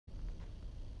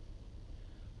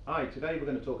Hi, today we're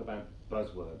going to talk about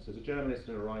buzzwords. As a journalist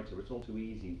and a writer, it's all too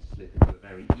easy to slip into a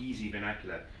very easy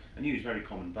vernacular and use very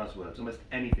common buzzwords. Almost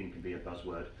anything can be a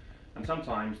buzzword, and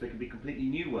sometimes they can be completely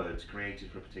new words created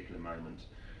for a particular moment.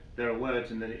 There are words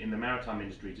in the maritime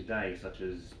industry today, such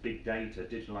as big data,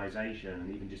 digitalisation,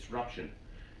 and even disruption.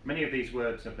 Many of these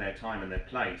words have their time and their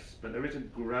place, but there is a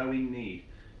growing need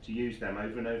to use them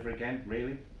over and over again,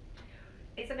 really.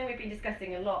 It's something we've been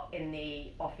discussing a lot in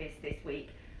the office this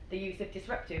week. The use of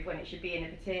disruptive when it should be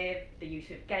innovative, the use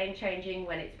of game changing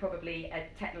when it's probably a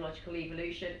technological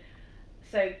evolution.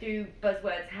 So, do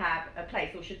buzzwords have a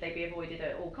place or should they be avoided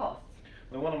at all costs?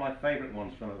 Well, one of my favourite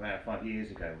ones from about 5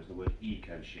 years ago was the word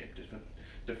eco-ship,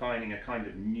 defining a kind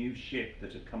of new ship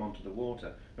that had come onto the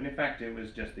water, when in fact it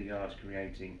was just the yards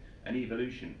creating an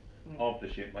evolution of the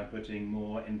ship by putting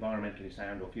more environmentally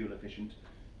sound or fuel efficient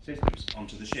systems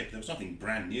onto the ship. There was nothing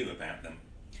brand new about them.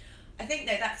 I think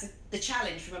though that's the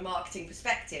challenge from a marketing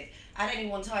perspective. At any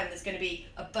one time, there's going to be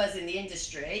a buzz in the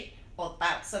industry or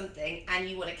about something, and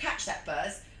you want to catch that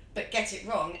buzz, but get it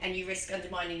wrong, and you risk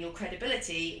undermining your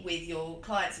credibility with your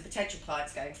clients and potential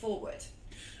clients going forward.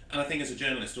 And I think as a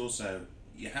journalist also,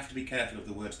 you have to be careful of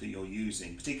the words that you're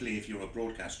using, particularly if you're a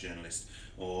broadcast journalist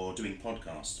or doing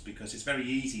podcasts, because it's very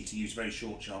easy to use very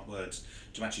short, sharp words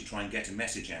to actually try and get a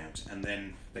message out, and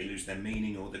then they lose their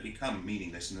meaning or they become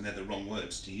meaningless and they're the wrong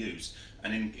words to use.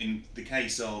 And in the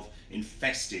case of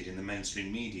infested in the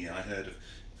mainstream media, I heard of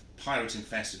pirate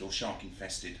infested or shark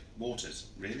infested waters.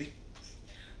 Really?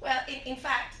 Well, in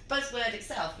fact, buzzword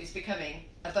itself is becoming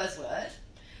a buzzword.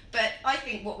 But I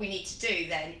think what we need to do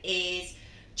then is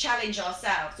challenge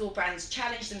ourselves, all brands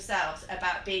challenge themselves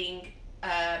about being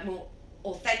more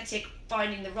authentic,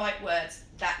 finding the right words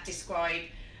that describe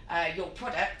your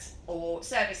product or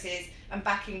services and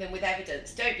backing them with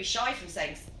evidence. Don't be shy from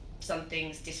saying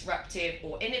something's disruptive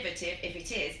or innovative if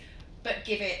it is, but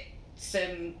give it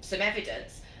some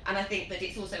evidence. And I think that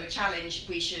it's also a challenge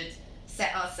we should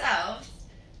set ourselves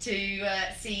to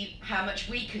see how much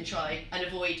we can try and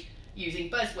avoid using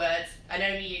buzzwords and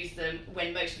only use them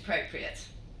when most appropriate.